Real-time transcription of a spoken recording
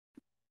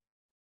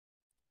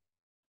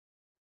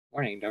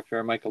Morning,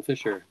 Dr. Michael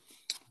Fisher,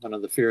 one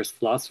of the fearist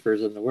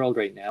philosophers in the world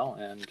right now.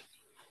 And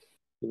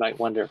you might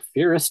wonder,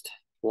 fearist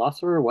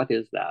philosopher, what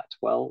is that?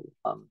 Well,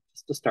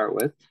 just to start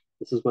with,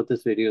 this is what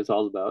this video is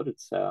all about.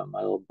 It's my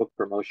little book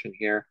promotion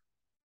here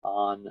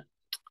on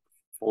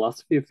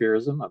Philosophy of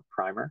Fearism, a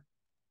primer.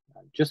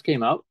 Just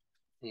came out,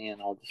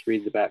 and I'll just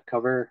read the back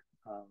cover,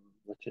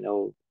 let you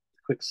know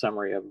a quick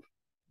summary of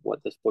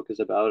what this book is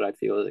about. I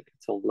feel like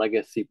it's a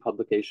legacy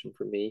publication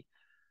for me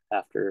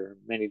after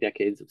many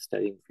decades of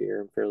studying fear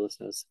and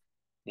fearlessness,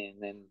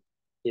 and then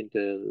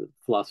into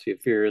philosophy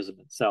of fearism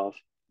itself.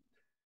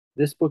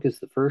 This book is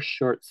the first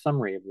short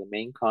summary of the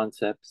main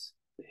concepts,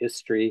 the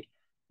history,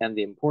 and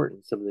the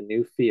importance of the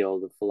new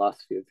field of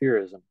philosophy of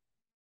fearism.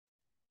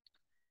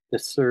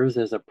 This serves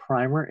as a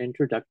primer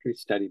introductory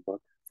study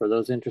book for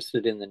those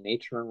interested in the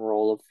nature and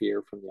role of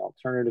fear from the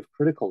alternative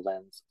critical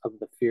lens of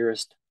the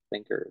fearist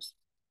thinkers.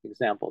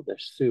 Example,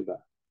 Desh Subba,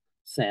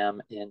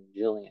 Sam and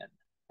Gillian,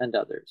 and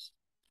others,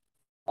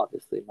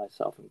 obviously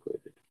myself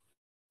included.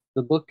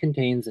 The book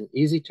contains an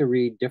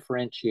easy-to-read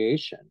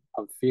differentiation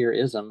of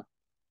fearism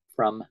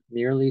from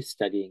merely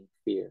studying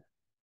fear.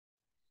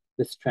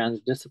 This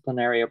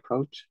transdisciplinary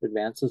approach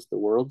advances the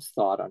world's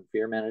thought on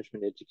fear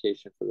management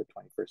education for the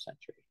 21st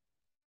century.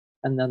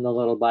 And then the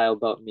little bio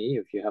about me,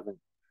 if you haven't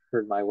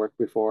heard my work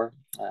before.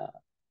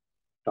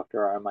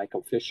 Dr. R.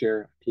 Michael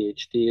Fisher,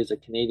 PhD, is a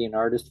Canadian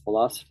artist,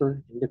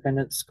 philosopher,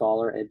 independent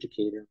scholar,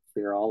 educator,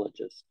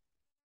 fearologist.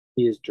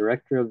 He is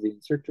director of the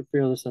In Search of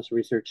Fearlessness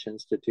Research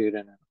Institute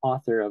and an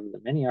author of the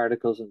many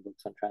articles and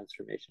books on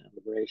transformation and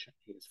liberation.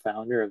 He is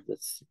founder of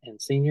this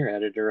and senior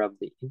editor of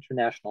the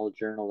International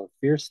Journal of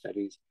Fear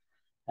Studies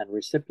and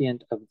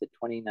recipient of the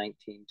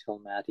 2019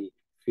 Tilmati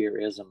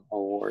Fearism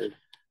Award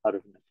out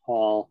of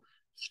Nepal,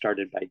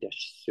 started by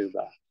Desh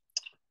Subba.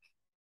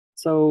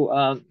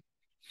 So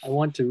I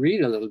want to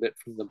read a little bit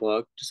from the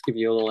book, just give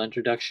you a little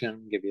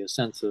introduction, give you a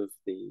sense of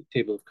the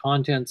table of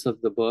contents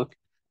of the book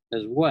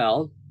as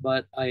well.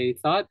 But I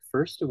thought,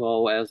 first of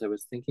all, as I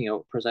was thinking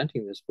of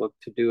presenting this book,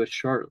 to do a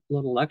short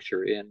little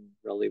lecture in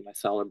really my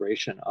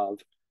celebration of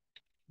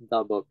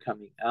the book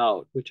coming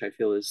out, which I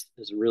feel is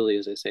really,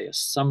 as I say, a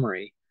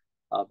summary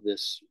of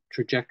this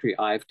trajectory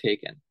I've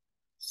taken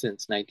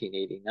since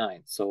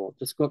 1989. So I'll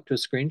just go up to a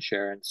screen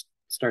share and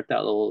start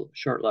that little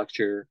short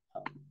lecture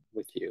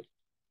with you.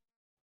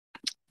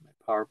 My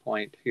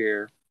PowerPoint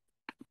here.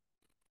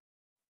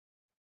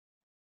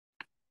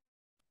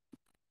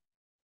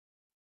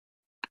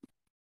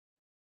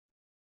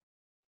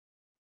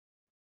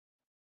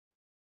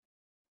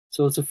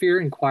 So it's a fear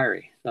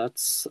inquiry.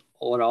 That's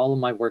what all of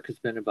my work has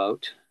been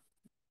about.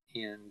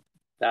 And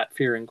that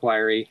fear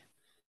inquiry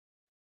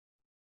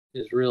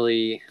is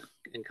really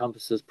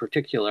encompasses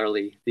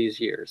particularly these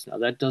years. Now,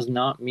 that does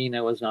not mean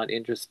I was not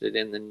interested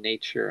in the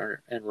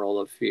nature and role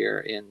of fear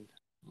in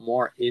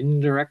more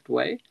indirect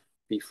way.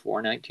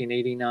 Before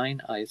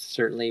 1989, I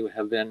certainly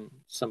have been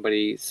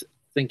somebody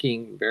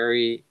thinking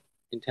very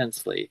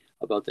intensely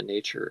about the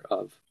nature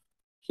of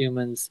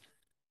humans,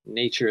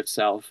 nature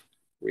itself,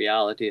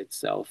 reality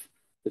itself,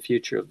 the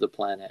future of the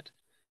planet,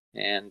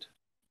 and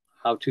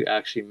how to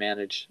actually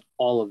manage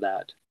all of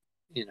that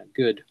in a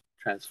good,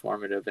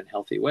 transformative, and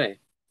healthy way.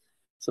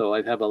 So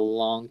I have a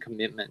long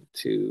commitment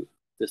to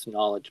this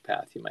knowledge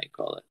path, you might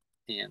call it,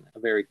 and a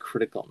very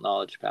critical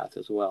knowledge path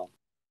as well.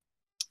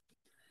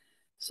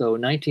 So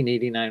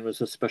 1989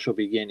 was a special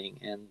beginning,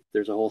 and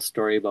there's a whole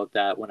story about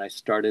that when I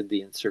started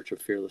the In Search of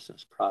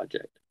Fearlessness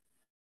project.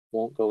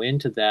 Won't go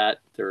into that.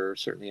 There are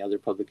certainly other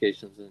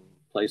publications and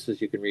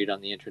places you can read on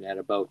the internet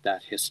about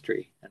that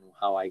history and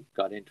how I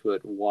got into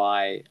it,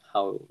 why,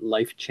 how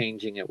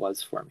life-changing it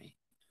was for me.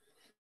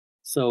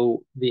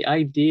 So the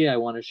idea I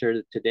want to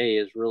share today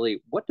is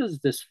really, what does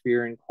this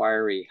fear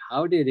inquiry,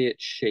 how did it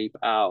shape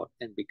out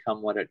and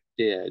become what it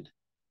did?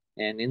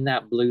 And in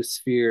that blue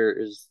sphere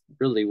is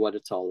really what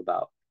it's all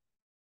about.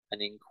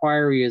 An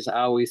inquiry is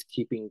always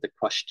keeping the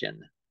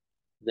question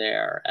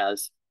there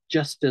as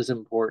just as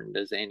important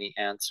as any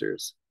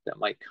answers that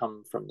might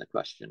come from the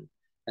question.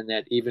 And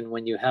that even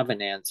when you have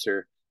an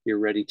answer, you're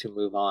ready to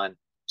move on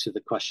to the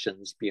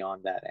questions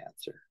beyond that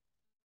answer.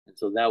 And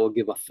so that will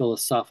give a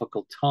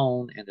philosophical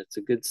tone, and it's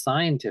a good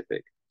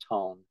scientific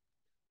tone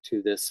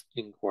to this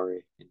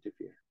inquiry into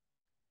fear.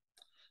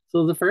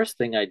 So the first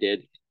thing I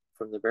did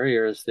from the very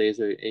earliest days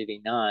of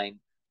 89,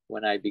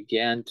 when I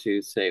began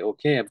to say,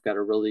 okay, I've got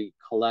to really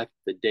collect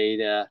the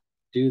data,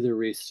 do the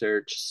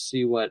research,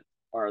 see what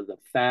are the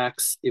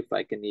facts, if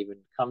I can even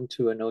come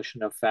to a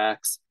notion of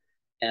facts,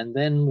 and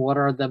then what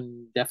are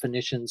the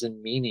definitions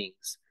and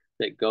meanings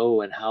that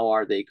go and how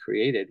are they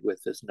created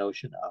with this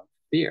notion of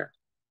fear.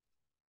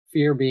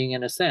 Fear being,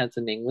 in a sense,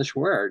 an English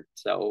word.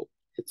 So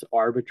it's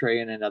arbitrary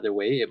in another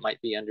way. It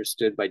might be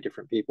understood by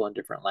different people in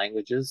different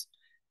languages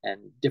and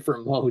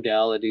different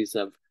modalities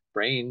of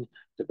brain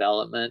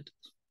development,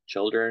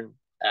 children,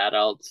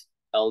 adults,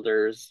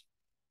 elders,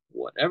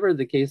 whatever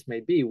the case may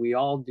be, we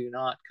all do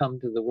not come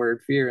to the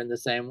word fear in the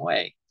same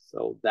way.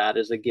 So that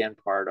is, again,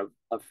 part of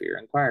fear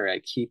inquiry. I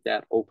keep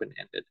that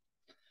open-ended.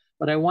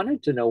 but I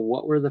wanted to know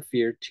what were the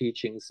fear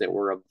teachings that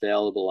were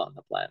available on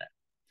the planet.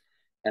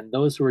 And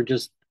those were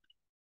just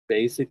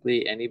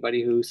basically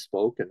anybody who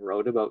spoke and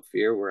wrote about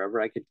fear,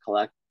 wherever I could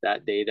collect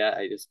that data,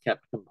 I just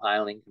kept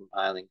compiling.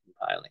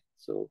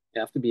 So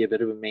you have to be a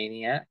bit of a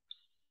maniac,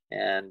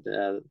 and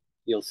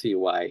you'll see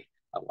why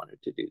I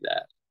wanted to do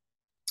that.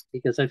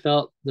 Because I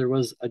felt there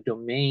was a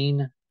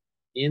domain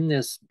in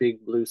this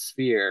big blue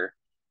sphere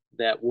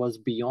that was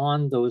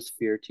beyond those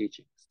fear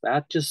teachings.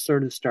 That just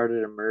sort of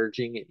started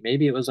emerging.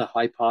 Maybe it was a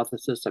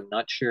hypothesis. I'm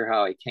not sure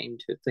how I came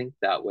to think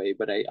that way,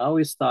 but I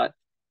always thought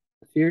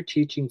the fear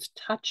teachings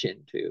touch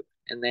into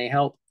and they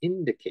help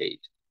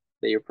indicate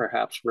they are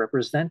perhaps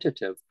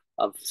representative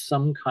of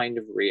some kind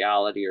of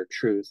reality or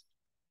truth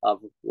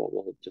of what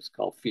we'll just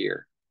call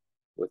fear,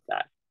 with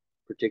that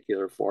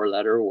particular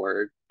four-letter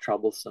word,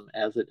 troublesome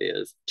as it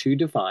is to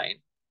define,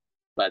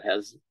 but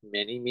has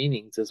many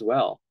meanings as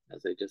well,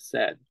 as I just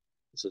said.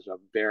 This is a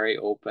very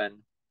open,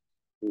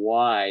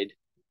 wide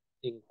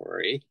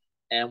inquiry.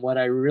 And what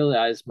I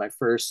realized, my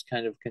first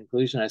kind of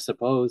conclusion, I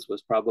suppose,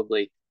 was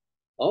probably,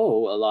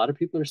 oh, a lot of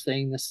people are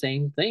saying the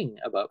same thing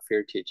about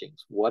fear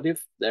teachings. What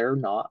if they're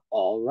not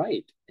all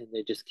right? And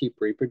they just keep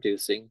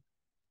reproducing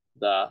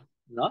the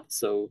not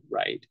so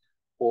right,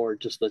 or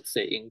just, let's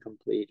say,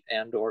 incomplete,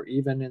 and or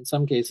even in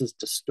some cases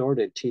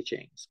distorted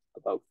teachings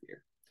about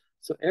fear.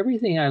 So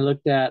everything I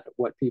looked at,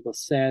 what people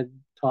said,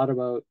 taught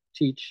about,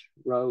 teach,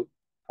 wrote,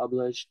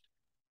 published,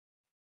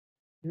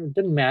 it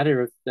didn't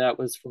matter if that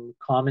was from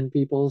common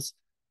peoples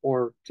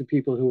or to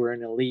people who were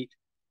in elite,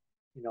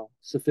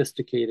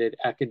 sophisticated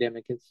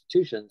academic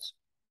institutions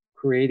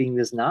creating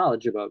this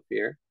knowledge about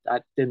fear.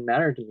 That didn't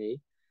matter to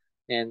me.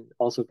 And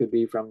also could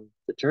be from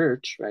the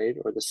church, right,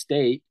 or the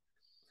state.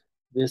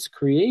 This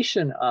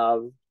creation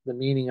of the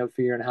meaning of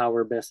fear and how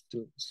we're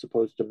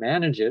supposed to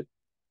manage it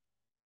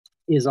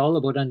is all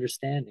about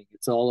understanding.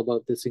 It's all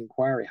about this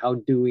inquiry. How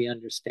do we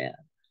understand?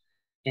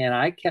 And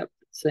I kept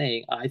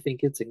saying, I think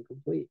it's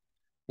incomplete.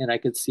 And I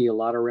could see a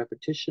lot of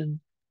repetition.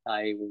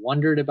 I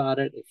wondered about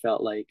it. It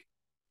felt like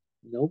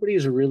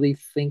nobody's really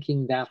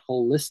thinking that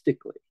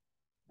holistically.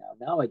 Now,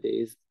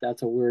 nowadays,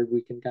 that's a word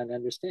we can kind of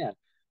understand.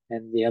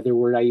 And the other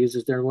word I use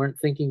is they weren't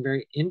thinking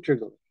very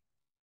integrally.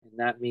 And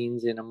that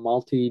means in a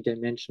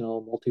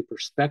multi-dimensional,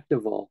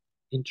 multi-perspectival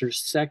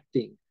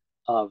intersecting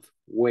of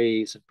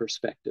ways and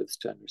perspectives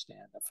to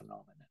understand a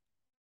phenomenon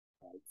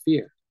called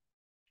fear.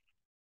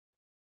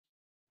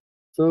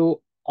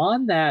 So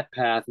on that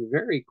path,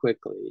 very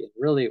quickly, and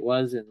really it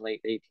was in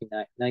late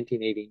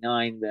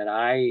 1989 that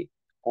I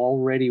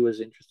already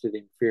was interested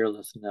in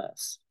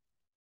fearlessness.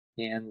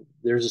 And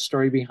there's a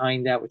story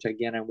behind that, which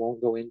again, I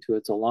won't go into.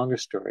 It's a longer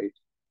story,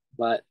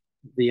 but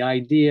the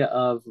idea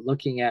of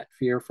looking at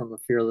fear from a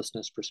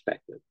fearlessness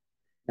perspective.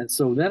 And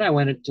so then I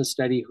went to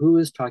study who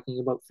is talking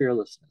about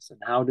fearlessness and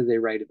how do they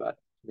write about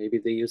it. Maybe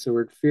they use the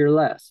word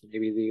fearless.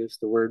 Maybe they use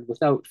the word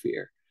without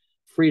fear,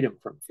 freedom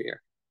from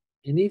fear.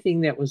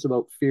 Anything that was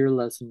about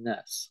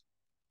fearlessness,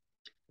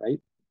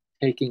 right?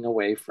 Taking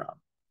away from.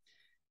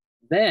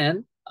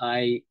 Then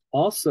I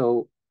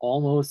also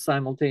almost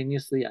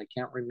simultaneously, I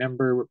can't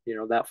remember,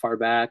 that far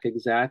back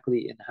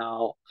exactly, in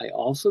how I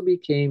also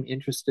became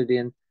interested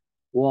in,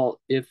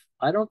 well, if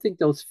I don't think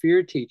those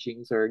fear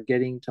teachings are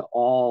getting to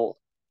all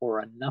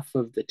or enough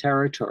of the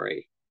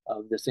territory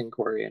of this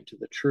inquiry into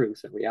the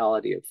truth and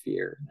reality of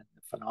fear and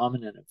the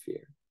phenomenon of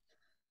fear,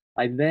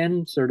 I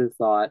then sort of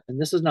thought,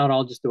 and this is not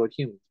all just about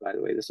humans, by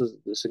the way,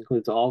 this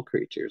includes all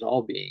creatures,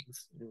 all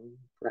beings, and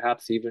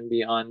perhaps even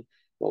beyond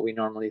what we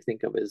normally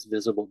think of as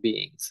visible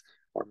beings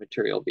or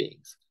material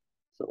beings.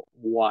 So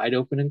wide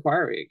open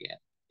inquiry again,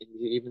 in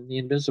even the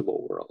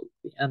invisible world,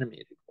 the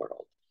animated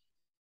world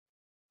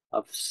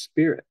of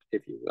spirit,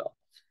 if you will.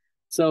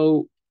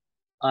 So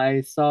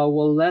I saw,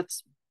 well,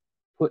 let's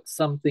put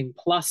something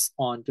plus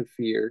onto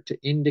fear to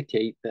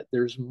indicate that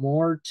there's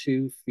more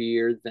to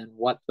fear than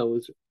what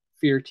those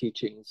fear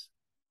teachings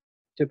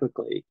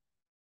typically,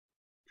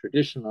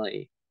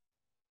 traditionally,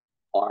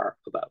 are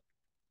about.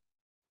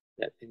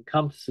 That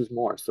encompasses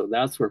more. So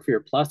that's where fear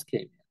plus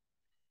came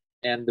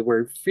in. And the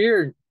word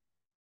fearism,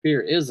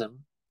 Fearism,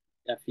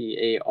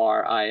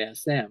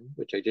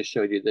 which I just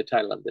showed you the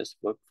title of this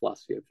book,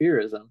 Philosophy of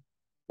Fearism,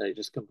 that I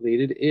just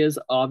completed, is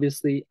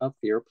obviously a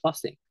fear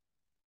plussing.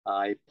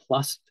 I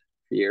plussed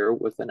fear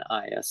with an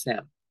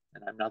ISM,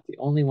 and I'm not the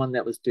only one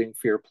that was doing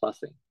fear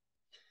plussing.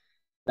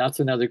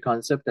 That's another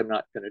concept. I'm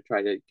not going to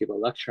try to give a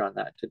lecture on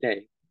that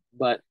today,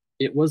 but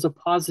it was a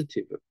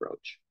positive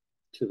approach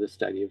to the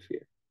study of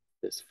fear,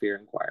 this fear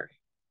inquiry.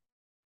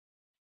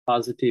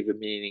 Positive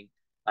meaning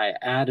I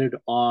added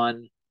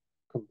on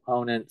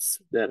components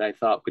that I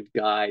thought would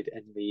guide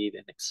and lead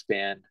and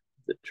expand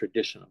the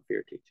traditional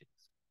fear teachings.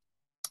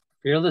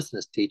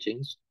 Fearlessness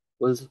teachings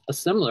was a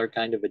similar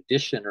kind of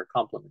addition or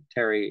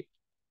complementary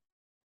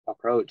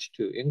approach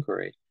to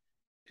inquiry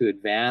to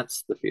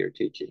advance the fear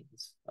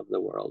teachings of the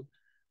world.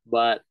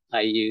 But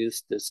I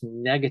used this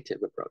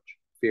negative approach,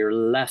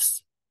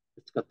 fearless.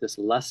 It's got this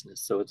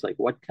lessness. So it's like,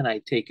 what can I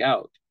take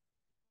out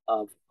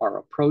of our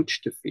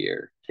approach to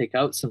fear? Take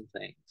out some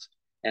things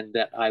and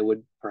that I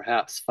would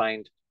perhaps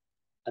find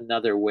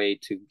another way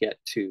to get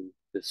to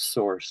this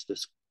source,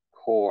 this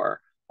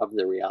core of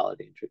the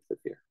reality and truth of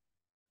fear.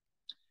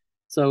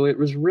 So it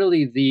was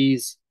really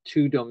these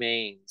two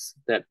domains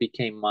that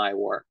became my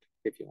work,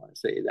 if you want to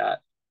say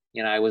that.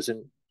 And I was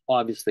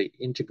obviously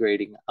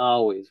integrating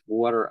always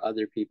what are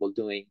other people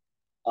doing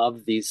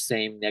of the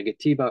same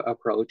negativa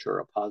approach or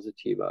a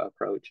positiva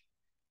approach,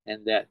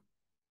 and that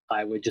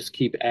I would just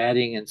keep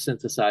adding and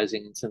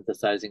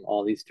synthesizing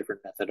all these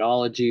different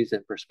methodologies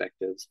and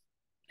perspectives.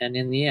 And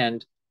in the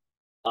end,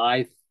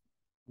 I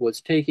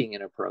was taking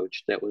an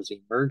approach that was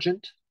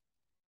emergent,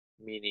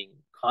 meaning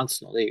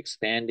constantly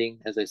expanding,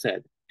 as I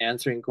said,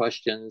 answering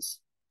questions,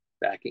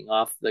 backing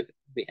off the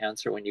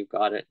answer when you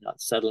got it, not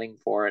settling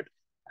for it,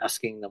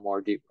 asking the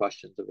more deep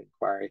questions of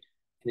inquiry,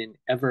 and an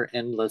ever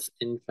endless,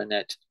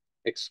 infinite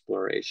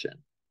exploration.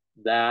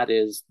 That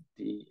is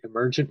the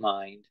emergent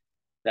mind.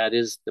 That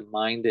is the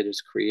mind that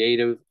is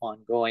creative,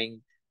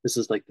 ongoing. This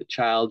is like the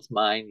child's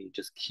mind. You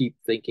just keep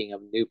thinking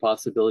of new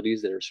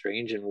possibilities that are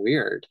strange and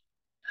weird.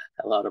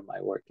 A lot of my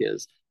work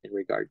is in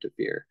regard to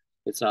fear.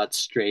 It's not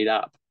straight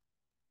up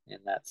in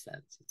that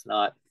sense. It's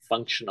not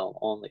functional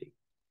only.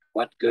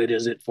 What good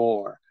is it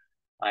for?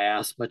 I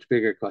ask much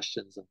bigger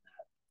questions than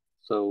that.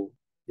 So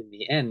in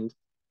the end,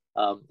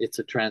 it's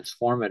a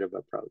transformative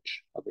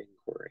approach of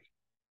inquiry.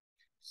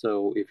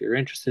 So if you're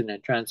interested in a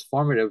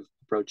transformative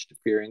approach to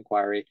fear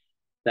inquiry,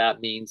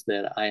 that means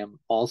that I am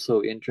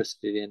also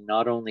interested in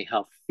not only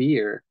how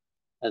fear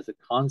as a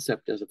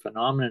concept, as a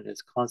phenomenon,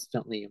 is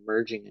constantly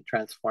emerging and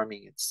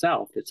transforming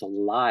itself. It's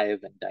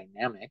alive and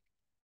dynamic.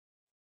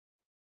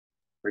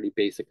 Pretty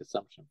basic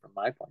assumption from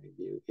my point of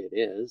view, it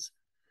is.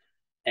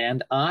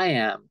 And I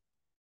am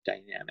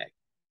dynamic,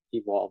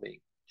 evolving,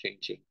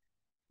 changing.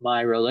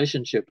 My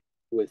relationship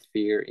with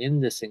fear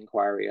in this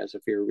inquiry as a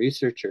fear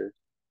researcher,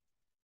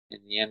 in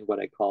the end, what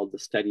I call the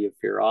study of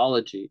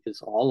fearology,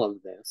 is all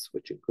of this,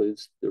 which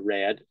includes the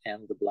red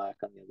and the black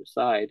on the other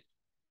side.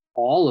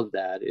 All of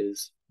that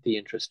is the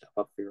interest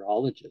of a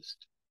fearologist.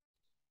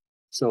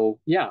 So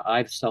yeah,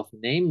 I've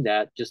self-named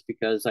that just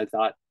because I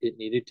thought it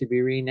needed to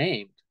be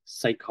renamed.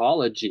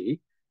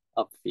 Psychology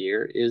of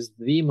fear is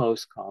the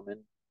most common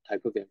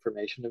type of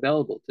information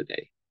available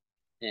today.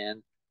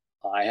 And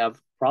I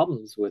have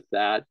problems with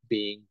that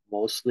being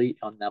mostly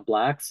on the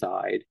black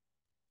side,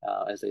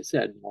 as I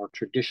said, more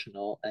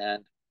traditional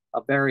and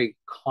a very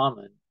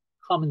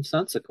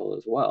commonsensical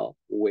as well,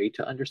 way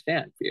to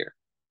understand fear.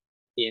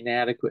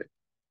 Inadequate,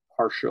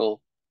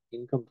 partial,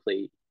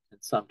 incomplete,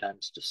 and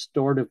sometimes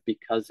distortive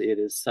because it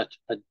is such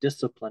a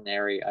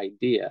disciplinary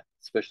idea,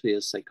 especially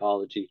as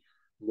psychology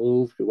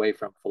moved away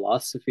from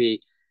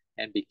philosophy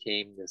and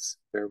became this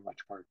very much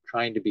more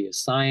trying to be a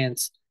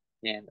science,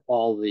 and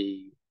all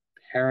the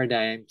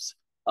paradigms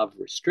of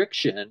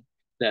restriction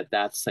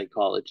that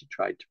psychology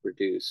tried to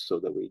produce so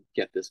that we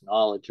get this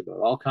knowledge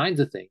about all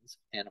kinds of things.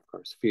 And of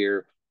course,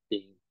 fear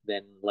being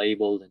then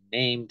labeled and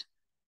named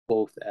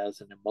both as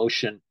an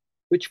emotion,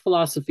 which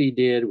philosophy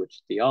did,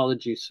 which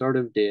theology sort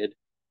of did,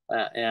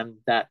 and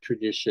that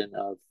tradition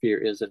of fear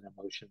is an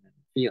emotion and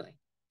a feeling.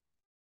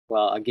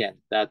 Well, again,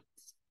 that's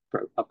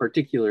a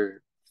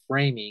particular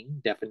framing,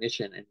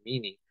 definition, and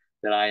meaning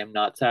that I am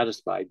not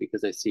satisfied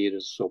because I see it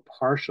as so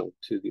partial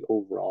to the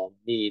overall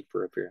need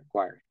for a fear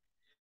inquiry.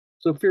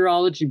 So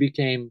fearology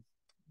became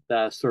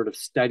the sort of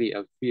study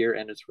of fear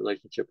and its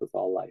relationship with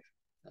all life.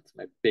 That's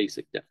my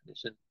basic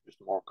definition. There's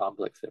more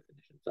complex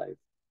definitions I've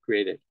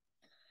created.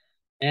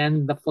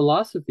 And the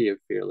philosophy of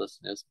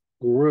fearlessness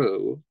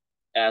grew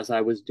as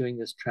I was doing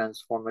this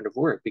transformative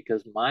work,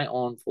 because my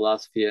own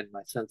philosophy and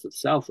my sense of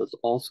self was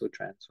also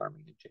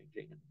transforming and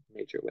changing in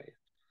major ways.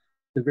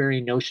 The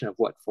very notion of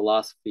what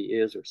philosophy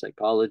is or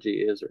psychology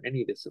is or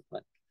any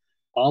discipline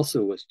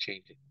also was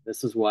changing.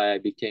 This is why I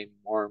became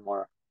more and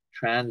more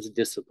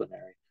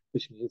transdisciplinary,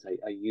 which means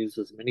I use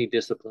as many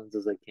disciplines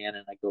as I can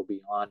and I go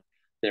beyond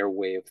their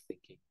way of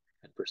thinking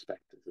and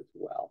perspectives as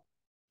well,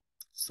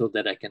 so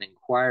that I can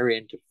inquire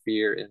into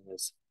fear in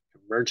this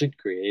emergent,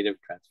 creative,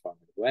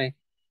 transformative way.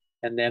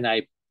 And then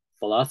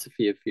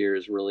philosophy of fear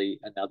is really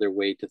another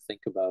way to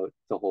think about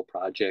the whole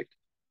project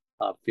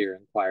of fear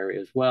inquiry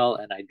as well.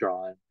 And I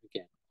draw in,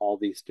 again, all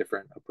these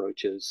different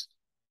approaches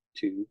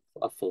to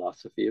a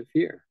philosophy of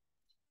fear.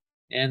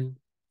 And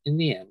in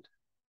the end,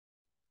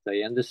 as I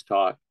end this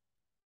talk,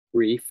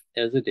 brief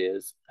as it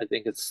is, I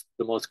think it's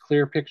the most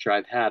clear picture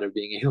I've had of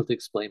being able to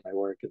explain my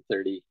work in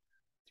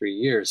 33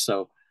 years.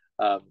 So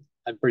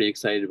I'm pretty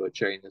excited about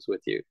sharing this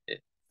with you.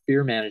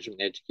 Fear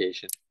management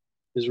education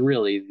is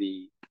really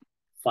the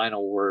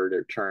final word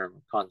or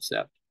term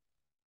concept.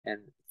 And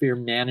fear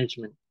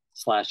management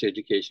 /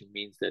 education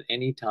means that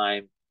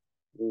anytime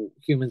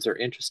humans are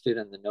interested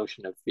in the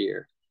notion of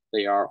fear,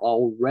 they are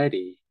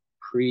already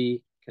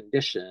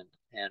pre-conditioned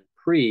and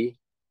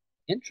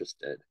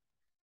pre-interested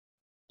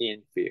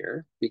in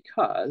fear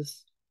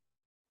because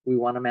we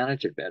want to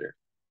manage it better.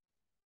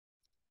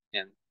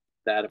 And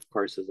that, of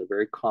course, is a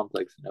very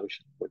complex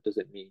notion. What does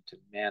it mean to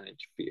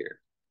manage fear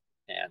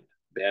and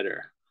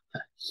better?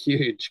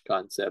 Huge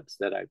concepts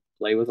that I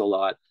play with a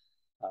lot.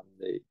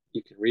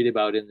 you can read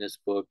about in this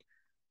book,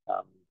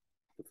 um,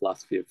 the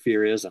philosophy of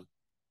fearism.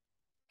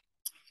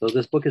 So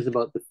this book is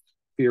about the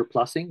fear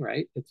plussing,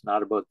 right? It's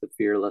not about the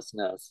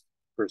fearlessness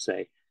per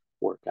se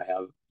work. I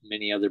have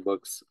many other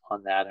books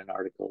on that and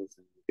articles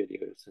and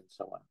videos and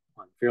so on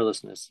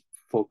fearlessness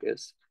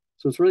focus.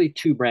 So it's really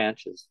two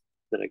branches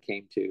that I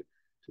came to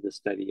the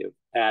study of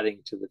adding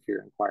to the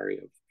fear inquiry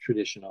of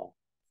traditional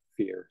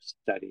fear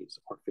studies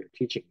or fear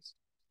teachings.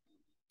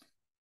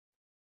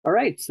 All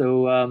right,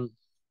 so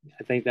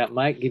I think that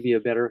might give you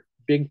a better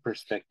big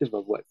perspective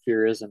of what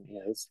fearism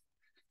is.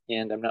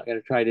 And I'm not going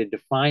to try to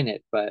define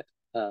it, but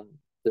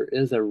there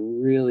is a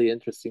really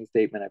interesting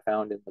statement I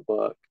found in the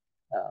book.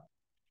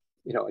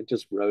 I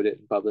just wrote it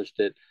and published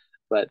it,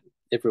 but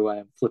everyone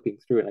I'm flipping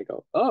through it, I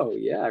go, oh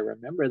yeah, I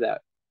remember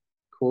that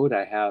quote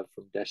I have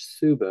from Desh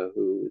Subba,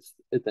 who's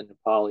the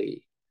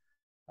Nepali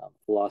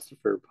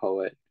philosopher,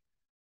 poet,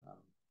 um,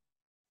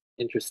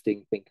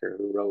 interesting thinker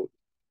who wrote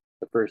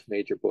the first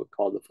major book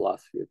called The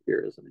Philosophy of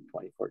Fearism in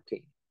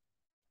 2014.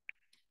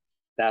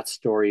 That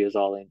story is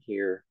all in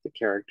here. The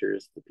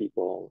characters, the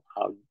people,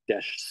 how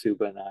Desh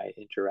Subba and I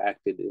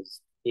interacted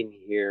is in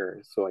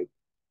here. So I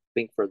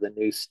think for the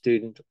new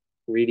student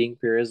reading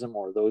Fearism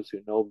or those who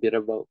know a bit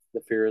about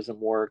the Fearism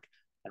work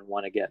and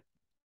want to get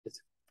as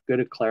good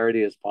a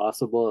clarity as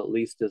possible, at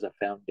least as a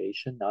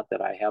foundation. Not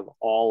that I have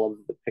all of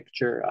the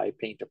picture. I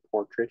paint a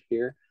portrait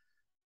here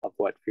of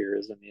what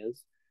Fearism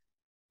is.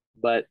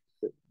 But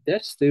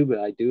Desh Subba,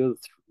 I do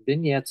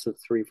vignettes of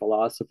three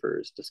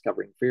philosophers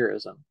discovering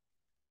Fearism.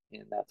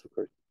 And that's, of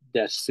course,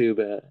 Desh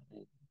Subba,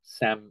 and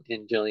Sam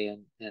and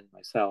Gillian, and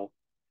myself.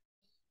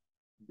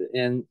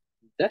 And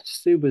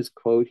Desh Subba's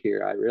quote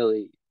here, I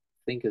really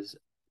think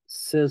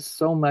says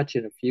so much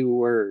in a few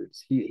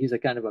words. He's a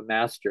kind of a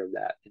master of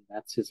that, and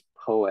that's his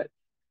poet,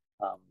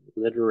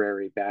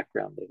 literary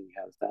background that he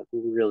has. That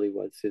really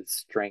was his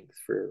strength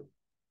for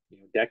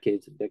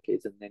decades and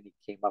decades. And then he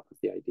came up with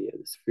the idea of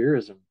this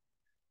fearism.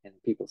 And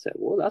people said,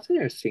 well, that's an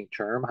interesting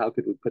term. How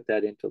could we put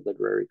that into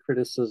literary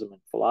criticism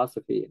and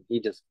philosophy? And he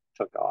just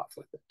took off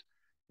with it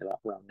about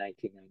around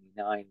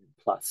 1999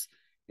 plus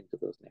into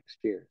those next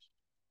years.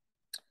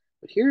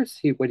 But here's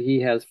what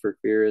he has for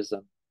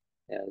fearism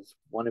as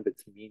one of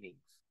its meanings.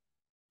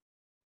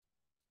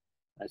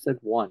 I said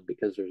one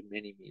because there's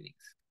many meanings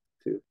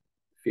to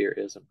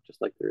fearism,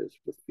 just like there is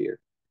with fear.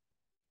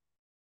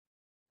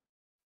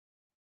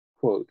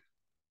 Quote,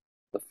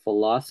 the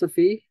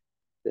philosophy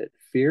that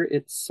fear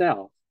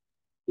itself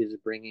is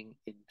bringing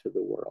into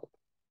the world,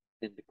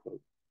 end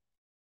quote.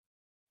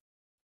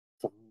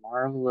 It's a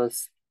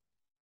marvelous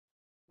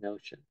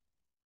notion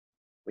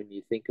when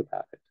you think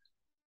about it.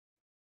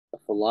 The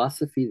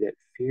philosophy that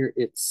fear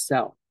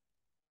itself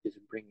is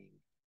bringing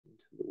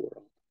into the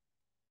world.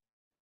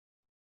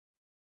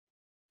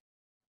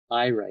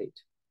 I read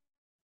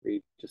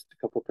just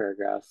a couple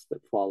paragraphs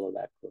that follow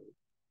that quote.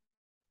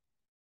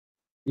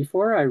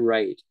 Before I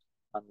write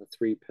on the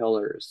three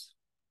pillars,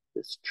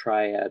 this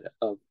triad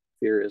of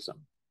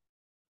fearism,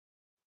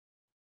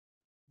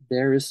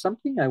 there is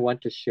something I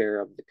want to share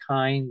of the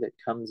kind that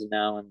comes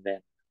now and then,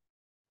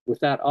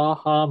 with that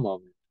aha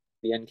moment,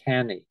 the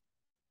uncanny,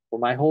 where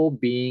my whole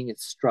being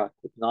is struck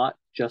with not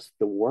just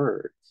the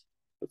words,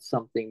 but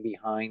something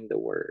behind the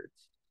words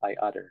I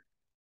utter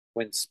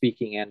when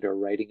speaking and or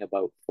writing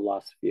about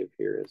philosophy of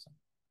fearism.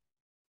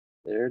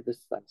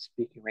 I'm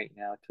speaking right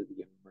now to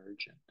the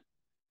emergent.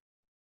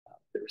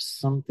 There's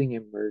something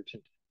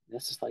emergent.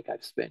 This is like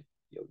I've spent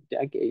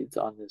decades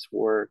on this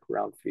work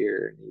around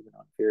fear and even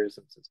on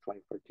fearism since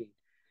 2014.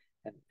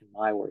 And in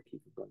my work,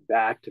 even going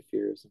back to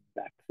fearism,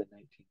 back to the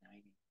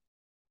 1990s,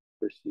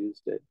 first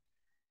used it.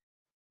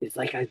 It's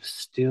like I'm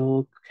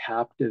still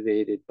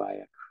captivated by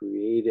a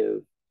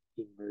creative,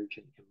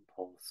 emergent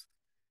impulse.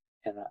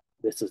 And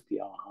this is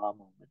the aha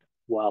moment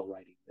while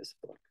writing this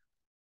book.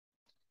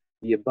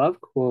 The above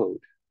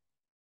quote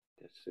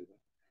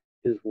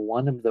is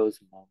one of those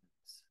moments.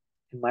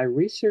 In my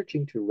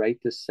researching to write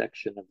this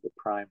section of the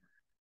primer,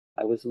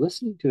 I was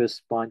listening to a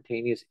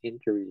spontaneous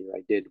interview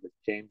I did with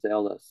James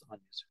Ellis on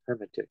his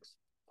Hermetics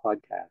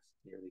podcast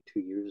nearly 2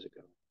 years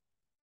ago.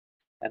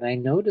 And I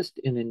noticed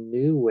in a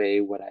new way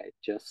what I had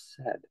just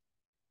said,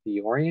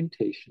 the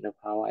orientation of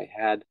how I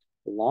had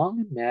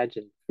long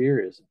imagined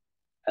fearism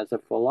as a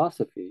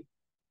philosophy,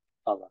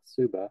 a la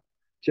Subba,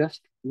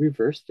 just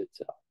reversed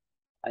itself.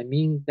 I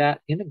mean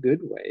that in a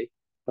good way,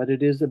 but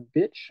it is a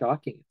bit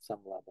shocking at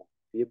some level.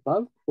 The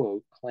above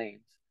quote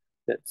claims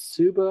that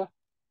Subba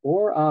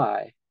or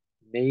I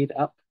made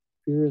up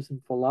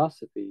fearism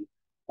philosophy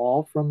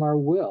all from our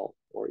will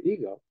or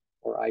ego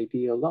or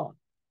idea alone.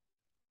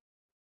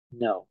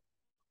 No,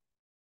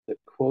 the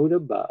quote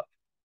above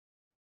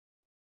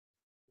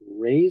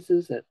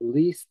raises at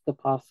least the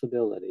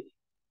possibility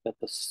that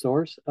the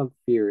source of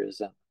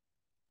fearism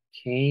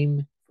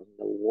came from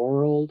the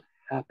world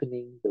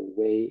happening the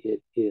way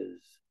it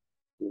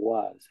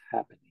was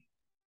happening.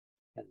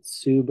 And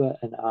Subba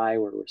and I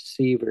were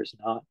receivers,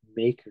 not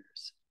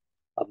makers,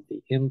 of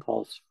the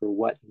impulse for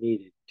what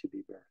needed to be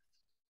birthed.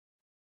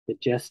 The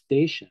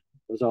gestation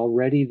was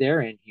already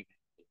there in humanity.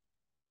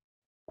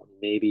 or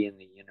maybe in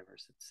the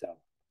universe itself.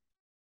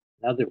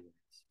 In other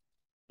words,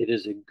 it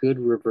is a good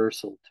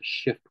reversal to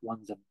shift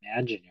one's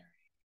imaginary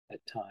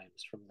at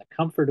times from the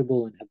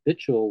comfortable and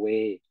habitual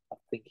way of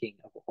thinking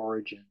of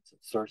origins and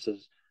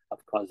sources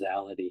of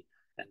causality,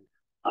 and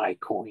I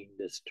coined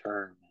this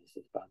term as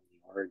if I'm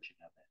the origin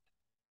of it.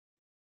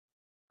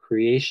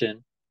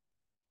 Creation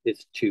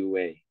is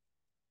two-way.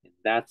 In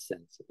that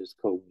sense, it is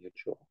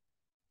co-mutual.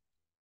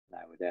 And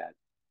I would add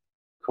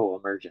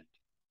co-emergent,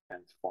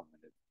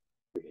 transformative,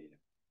 creative.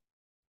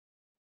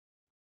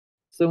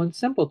 So in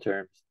simple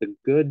terms, the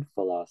good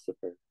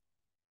philosopher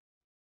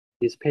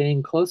is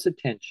paying close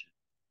attention,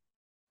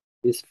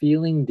 is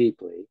feeling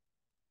deeply,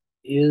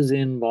 is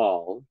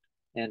involved,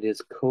 and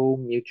is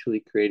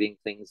co-mutually creating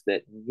things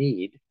that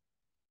need,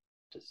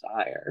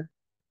 desire,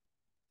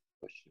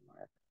 question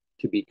mark,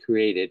 to be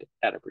created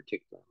at a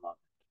particular moment.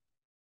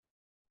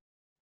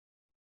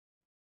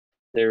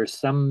 There is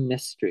some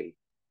mystery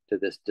to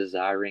this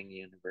desiring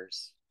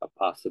universe of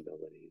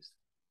possibilities.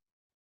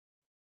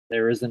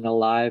 There is an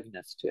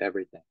aliveness to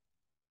everything.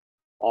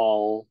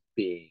 All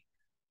being,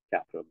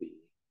 capital B,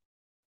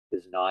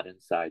 is not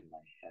inside my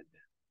head,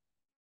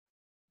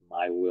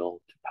 my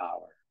will to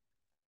power,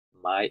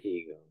 my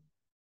ego,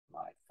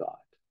 my thought.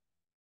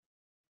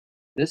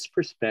 This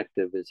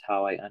perspective is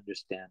how I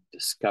understand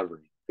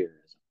discovering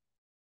fearism.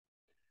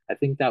 I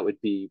think that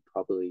would be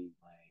probably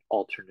my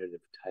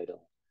alternative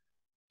title,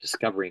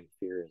 Discovering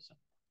Fearism,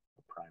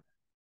 a primer.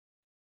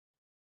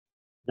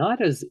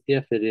 Not as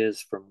if it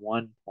is from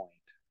one point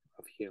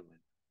of human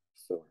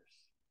source.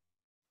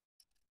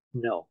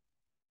 No,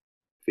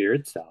 fear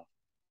itself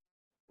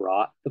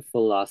brought the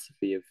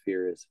philosophy of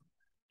fearism,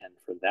 and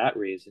for that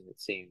reason, it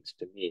seems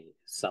to me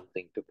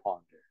something to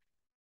ponder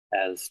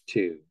as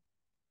to,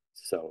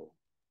 so,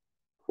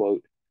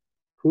 quote,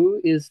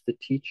 who is the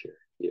teacher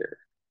here,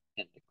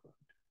 end quote.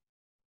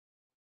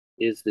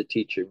 Is the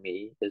teacher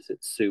me? Is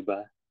it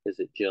Subba? Is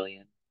it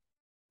Gillian?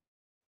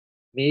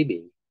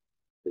 Maybe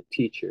the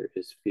teacher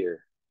is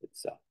fear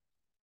itself.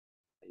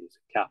 I use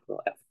a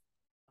capital F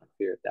on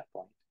fear at that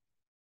point.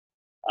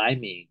 I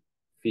mean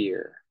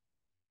fear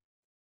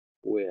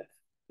with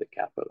the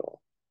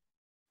capital.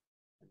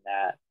 And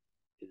that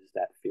is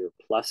that fear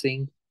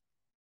plussing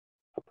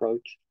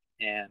approach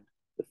and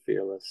the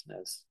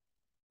fearlessness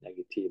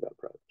negative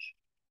approach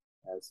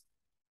as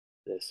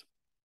this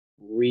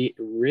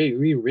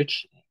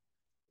re-richening,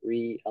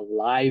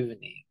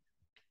 re-alivening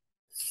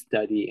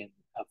study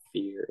of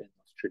fear in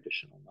those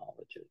traditional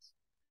knowledges,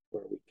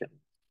 where we can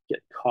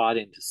get caught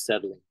into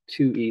settling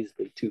too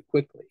easily, too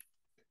quickly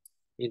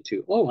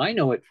into, oh, I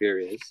know what fear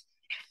is.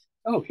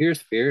 Oh, here's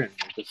fear. And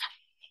we'll just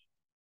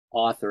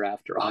author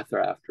after author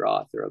after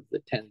author of the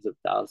tens of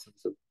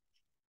thousands of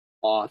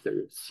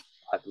authors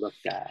I've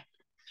looked at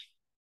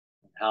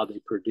and how they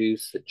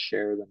produce and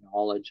share the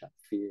knowledge on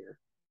fear.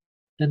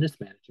 And it's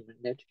management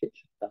and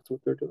education. That's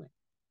what they're doing.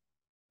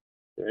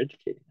 They're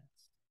educating us.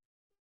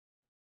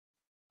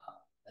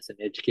 As an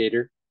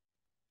educator,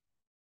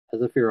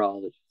 as a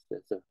fearologist,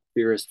 as a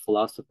fearist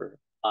philosopher,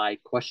 I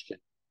question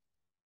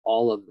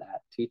all of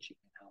that teaching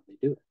and how they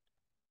do it.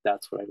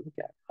 That's what I look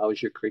at. How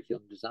is your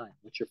curriculum designed?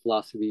 What's your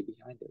philosophy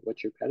behind it?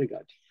 What's your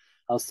pedagogy?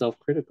 How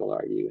self-critical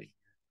are you in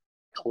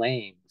your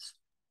claims?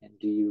 And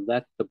do you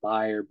let the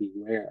buyer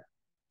beware?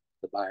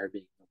 The buyer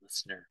being the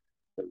listener,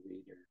 the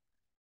reader,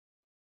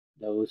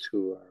 those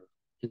who are,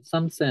 in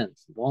some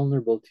sense,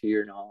 vulnerable to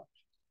your knowledge.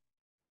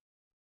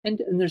 And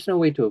there's no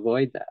way to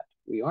avoid that.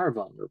 We are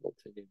vulnerable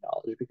to new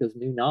knowledge because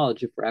new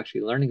knowledge, if we're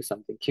actually learning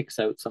something, kicks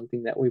out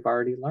something that we've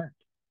already learned,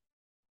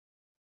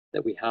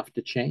 that we have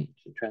to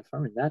change and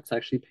transform. And that's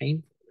actually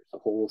painful. There's a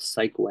whole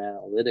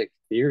psychoanalytic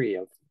theory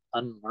of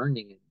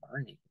unlearning and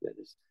learning that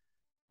is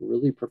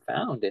really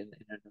profound. And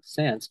in a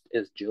sense,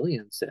 as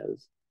Gillian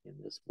says in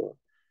this book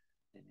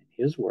and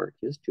in his work,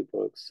 his two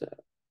books,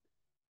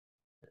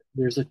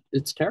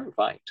 it's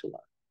terrifying to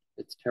learn.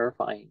 It's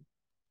terrifying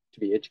to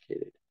be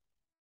educated.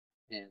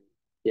 And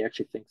he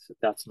actually thinks that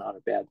that's not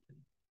a bad thing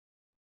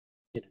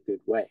in a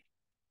good way,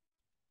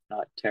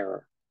 not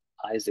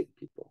terrorizing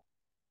people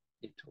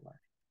into learning,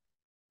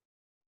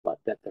 but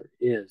that there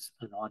is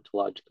an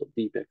ontological,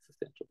 deep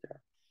existential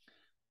terror.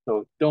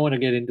 So don't want to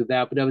get into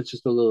that, but that was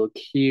just a little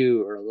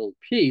cue or a little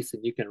piece,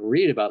 and you can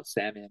read about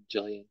Sam and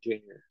Gillian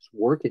Jr.'s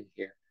work in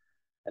here,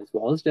 as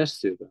well as Desh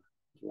Subba,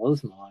 as well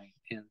as mine,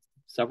 and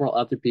several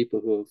other people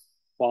who have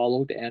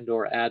followed and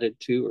or added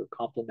to or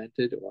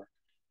complemented or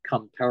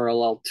come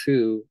parallel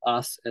to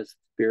us as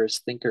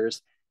fearist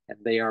thinkers, and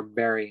they are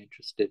very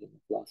interested in the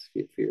philosophy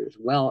of fear as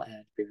well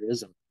and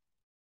fearism.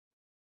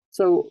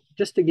 So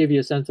just to give you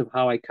a sense of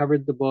how I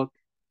covered the book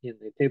in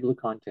the table of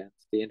contents,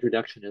 the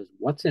introduction is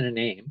what's in a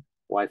name?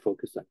 Why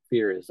focus on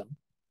fearism?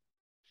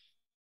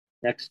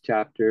 Next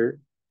chapter,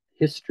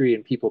 history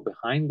and people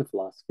behind the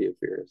philosophy of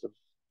fearism.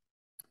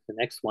 The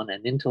next one,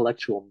 an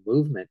intellectual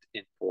movement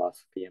in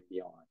philosophy and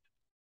beyond.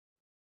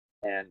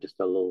 And just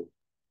a little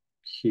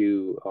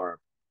cue or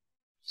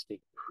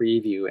sneak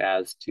preview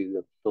as to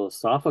the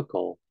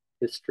philosophical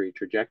history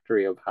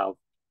trajectory of how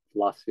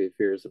philosophy of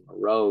fearism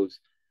arose.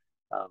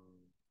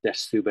 Desh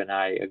Subba and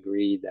I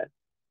agree that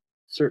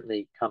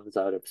certainly comes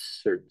out of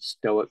certain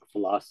Stoic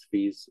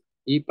philosophies,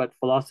 but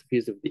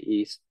philosophies of the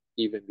East,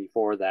 even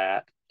before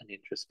that, an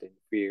interest in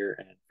fear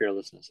and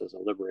fearlessness as a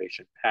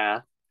liberation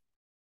path.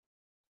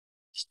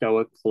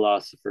 Stoic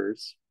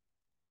philosophers,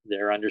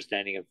 their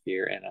understanding of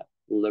fear and a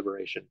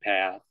liberation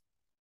path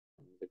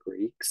from the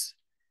Greeks.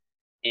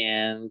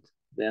 And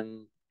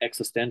then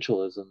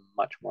existentialism,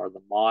 much more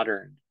the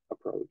modern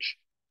approach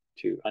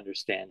to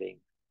understanding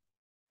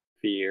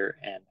fear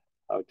and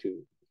how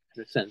to,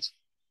 in a sense,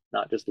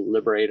 not just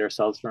liberate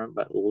ourselves from it,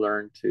 but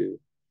learn to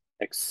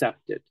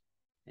accept it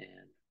and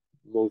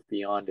move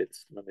beyond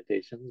its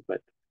limitations,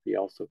 but be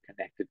also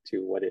connected to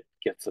what it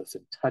gets us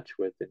in touch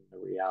with in the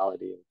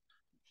reality of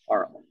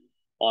our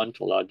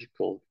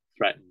ontological,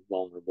 threatened,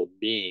 vulnerable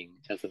being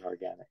as an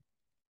organic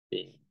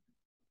being.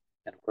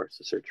 And of course,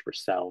 the search for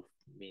self,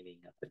 meaning,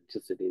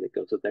 authenticity that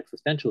goes with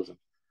existentialism.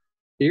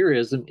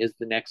 Fearism is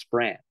the next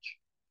branch.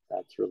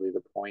 That's really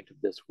the point of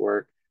this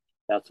work.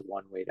 That's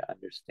one way to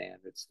understand.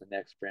 It's the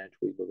next branch,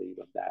 we believe,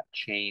 of that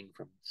chain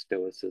from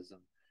Stoicism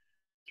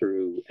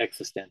through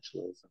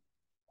existentialism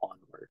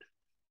onward.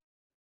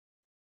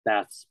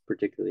 That's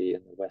particularly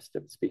in the West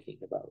I'm speaking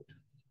about.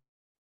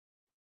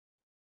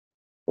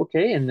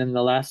 Okay, and then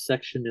the last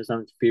section is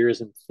on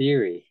fearism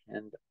theory.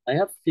 And I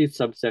have a few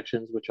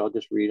subsections, which I'll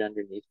just read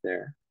underneath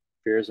there.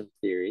 Fearism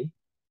theory,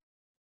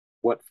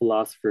 what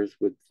philosophers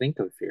would think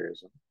of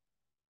fearism,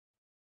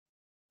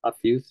 a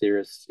few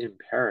theorists'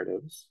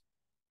 imperatives,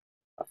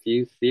 a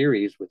few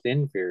theories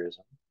within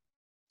fearism,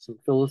 some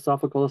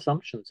philosophical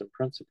assumptions and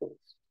principles.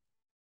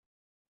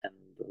 And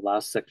the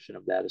last section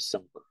of that is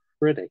some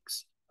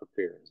critics of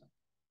fearism.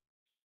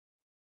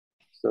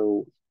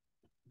 So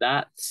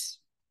that's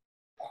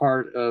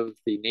part of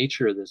the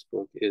nature of this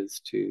book,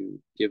 is to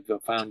give a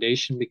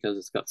foundation because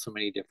it's got so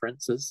many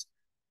differences,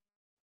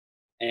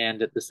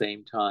 and at the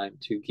same time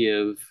to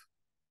give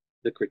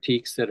the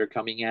critiques that are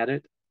coming at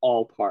it,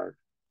 all part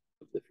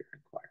of the fear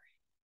inquiry.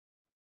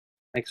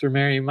 Thanks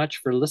very much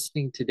for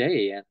listening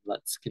today, and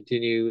let's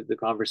continue the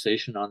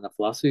conversation on the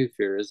philosophy of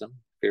fearism,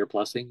 fear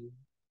plussing,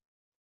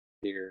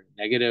 fear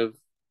negative,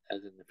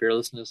 as in the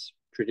fearlessness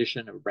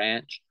tradition or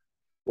branch,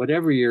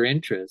 whatever your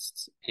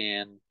interests,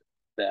 and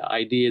the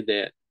idea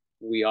that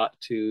we ought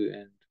to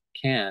and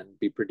can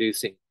be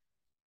producing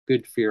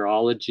good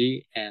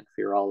fearology and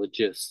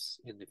fearologists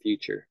in the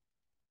future.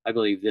 I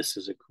believe this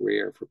is a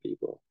career for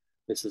people.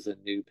 This is a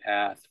new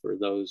path for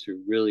those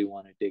who really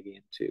want to dig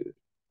into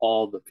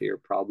all the fear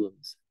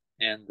problems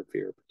and the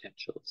fear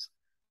potentials,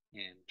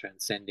 and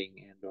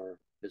transcending and, or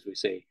as we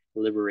say,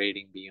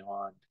 liberating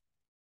beyond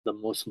the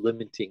most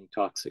limiting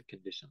toxic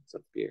conditions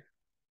of fear.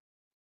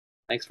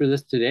 Thanks for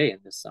this today in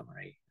this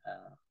summary.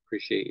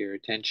 Appreciate your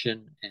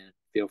attention, and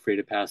feel free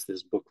to pass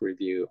this book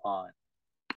review on.